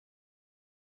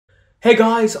Hey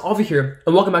guys, Avi here,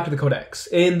 and welcome back to the Codex.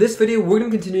 In this video, we're going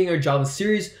to be continuing our Java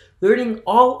series, learning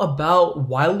all about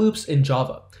while loops in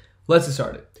Java. Let's get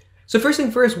started. So first thing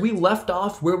first, we left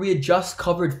off where we had just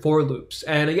covered for loops.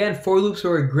 And again, for loops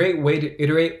are a great way to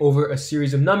iterate over a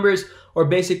series of numbers, or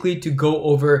basically to go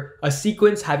over a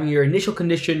sequence, having your initial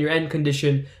condition, your end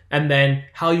condition, and then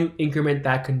how you increment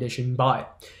that condition by.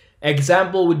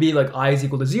 Example would be like I is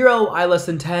equal to 0, I less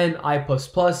than 10, I plus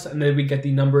plus, and then we get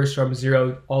the numbers from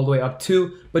 0 all the way up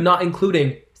to, but not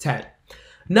including 10.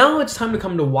 Now it's time to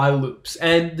come to while loops,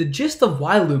 and the gist of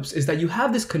while loops is that you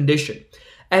have this condition,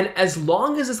 and as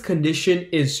long as this condition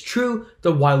is true,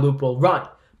 the while loop will run.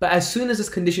 But as soon as this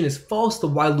condition is false, the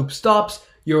while loop stops,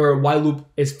 your while loop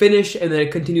is finished, and then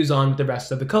it continues on with the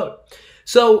rest of the code.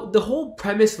 So the whole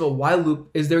premise of a while loop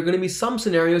is there are going to be some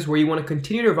scenarios where you want to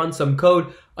continue to run some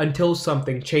code until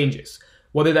something changes.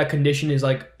 Whether that condition is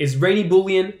rainy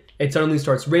Boolean, it suddenly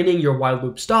starts raining, your while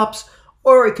loop stops,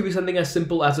 or it could be something as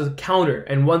simple as a counter.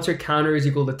 And once your counter is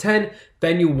equal to 10,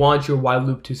 then you want your while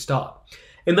loop to stop.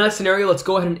 In that scenario, let's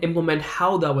go ahead and implement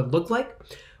how that would look like.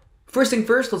 First thing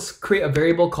first, let's create a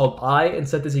variable called I and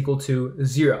set this equal to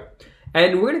 0.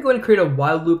 And we're going to go ahead and create a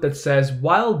while loop that says,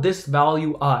 while this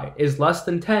value I is less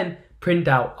than 10, print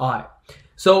out I.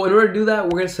 So in order to do that,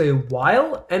 we're going to say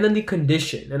while and then the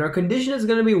condition. And our condition is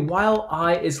going to be while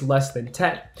I is less than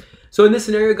 10. So in this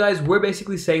scenario, guys, we're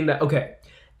basically saying that, okay,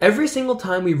 every single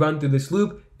time we run through this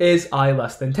loop is I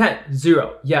less than 10.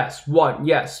 0, yes, 1,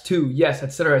 yes, 2, yes,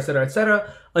 etc., etc.,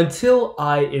 etc., until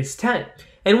I is 10.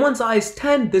 And once I is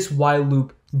 10, this while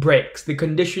loop breaks. The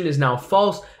condition is now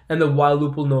false and the while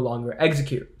loop will no longer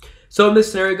execute. So in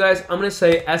this scenario, guys, I'm going to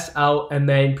say S out and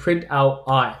then print out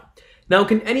I. Now,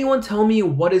 can anyone tell me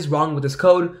what is wrong with this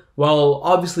code? Well,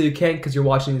 obviously you can't because you're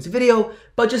watching this video,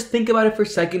 but just think about it for a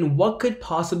second. What could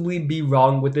possibly be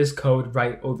wrong with this code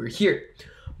right over here?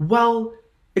 Well,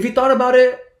 if you thought about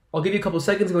it, I'll give you a couple of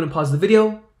seconds. I'm going to pause the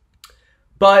video.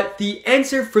 But the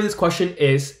answer for this question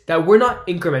is that we're not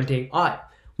incrementing I.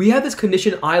 We have this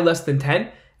condition I less than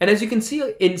 10. And as you can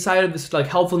see inside of this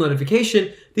helpful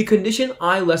notification, the condition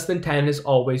I less than 10 is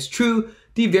always true.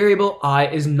 The variable I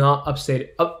is not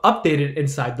updated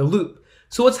inside the loop.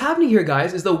 So what's happening here,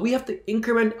 guys, is that we have to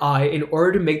increment I in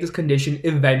order to make this condition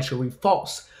eventually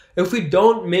false. If we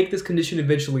don't make this condition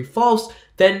eventually false,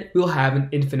 then we'll have an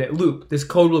infinite loop. This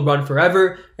code will run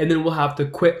forever, and then we'll have to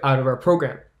quit out of our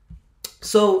program.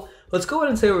 So let's go ahead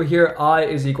and say over here, I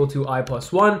is equal to I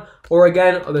plus 1, or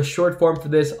again, the short form for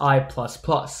this, I plus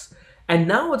plus. And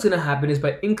now what's going to happen is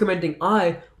by incrementing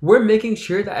I, we're making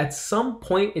sure that at some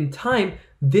point in time,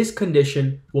 this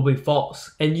condition will be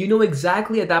false. And you know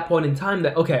exactly at that point in time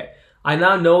that, okay, I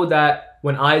now know that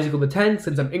when I is equal to 10,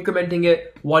 since I'm incrementing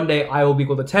it, one day I will be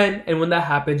equal to 10. And when that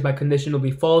happens, my condition will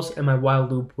be false and my while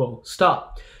loop will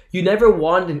stop. You never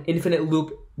want an infinite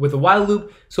loop with a while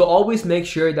loop, so always make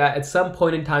sure that at some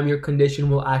point in time, your condition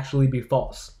will actually be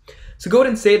false. So go ahead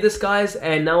and save this, guys,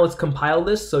 and now let's compile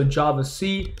this. So Java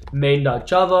C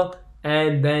main.java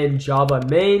and then Java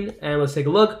main, and let's take a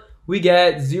look. We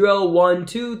get 0, 1,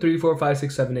 2, 3, 4, 5,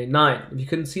 6, 7, 8, 9. If you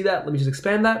couldn't see that, let me just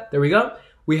expand that. There we go.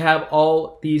 We have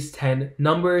all these 10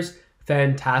 numbers.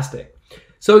 Fantastic.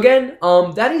 So again,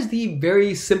 that is the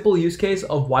very simple use case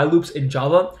of while loops in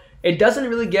Java. It doesn't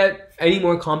really get any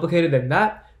more complicated than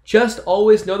that. Just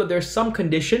always know that there's some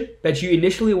condition that you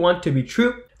initially want to be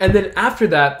true. And then after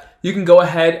that, you can go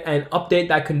ahead and update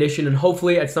that condition, and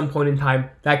hopefully at some point in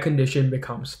time, that condition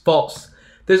becomes false.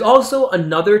 There's also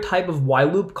another type of while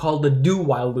loop called the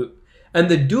DoWhile loop. And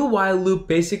the DoWhile loop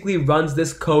basically runs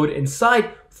this code inside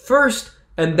first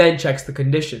and then checks the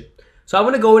condition. So I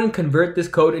want to go ahead and convert this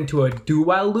code into a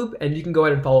DoWhile loop, and you can go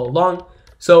ahead and follow along.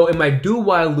 So in my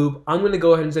DoWhile loop, I'm going to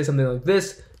go ahead and say something like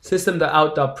this,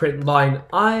 system.out.println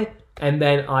I, and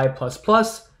then I plus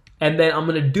plus, and then I'm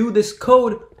going to do this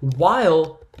code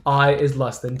while I is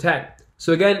less than 10.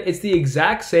 So again, it's the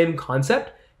exact same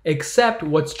concept, except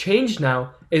what's changed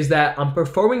now is that I'm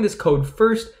performing this code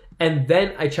first, and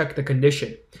then I check the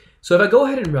condition. So if I go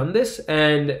ahead and run this,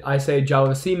 and I say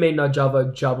Java C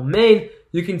main.java Java main,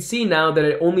 you can see now that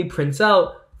it only prints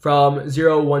out from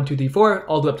 0, 1, 2, 3, 4,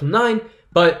 all the way up to 9,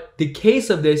 but the case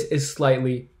of this is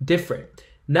slightly different.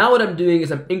 Now what I'm doing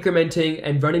is I'm incrementing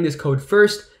and running this code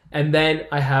first, and then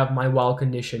I have my while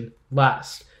condition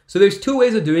last. So there's two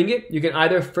ways of doing it. You can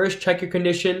either first check your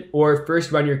condition or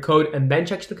first run your code and then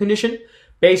check the condition.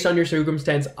 Based on your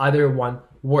circumstance, either one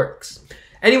works.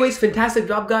 Anyways, fantastic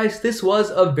job, guys. This was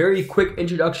a very quick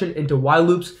introduction into while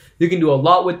loops. You can do a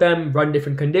lot with them, run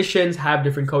different conditions, have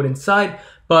different code inside,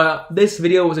 but this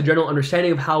video was a general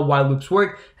understanding of how while loops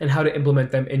work and how to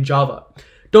implement them in Java.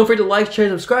 Don't forget to like, share,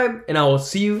 and subscribe, and I will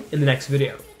see you in the next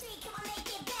video.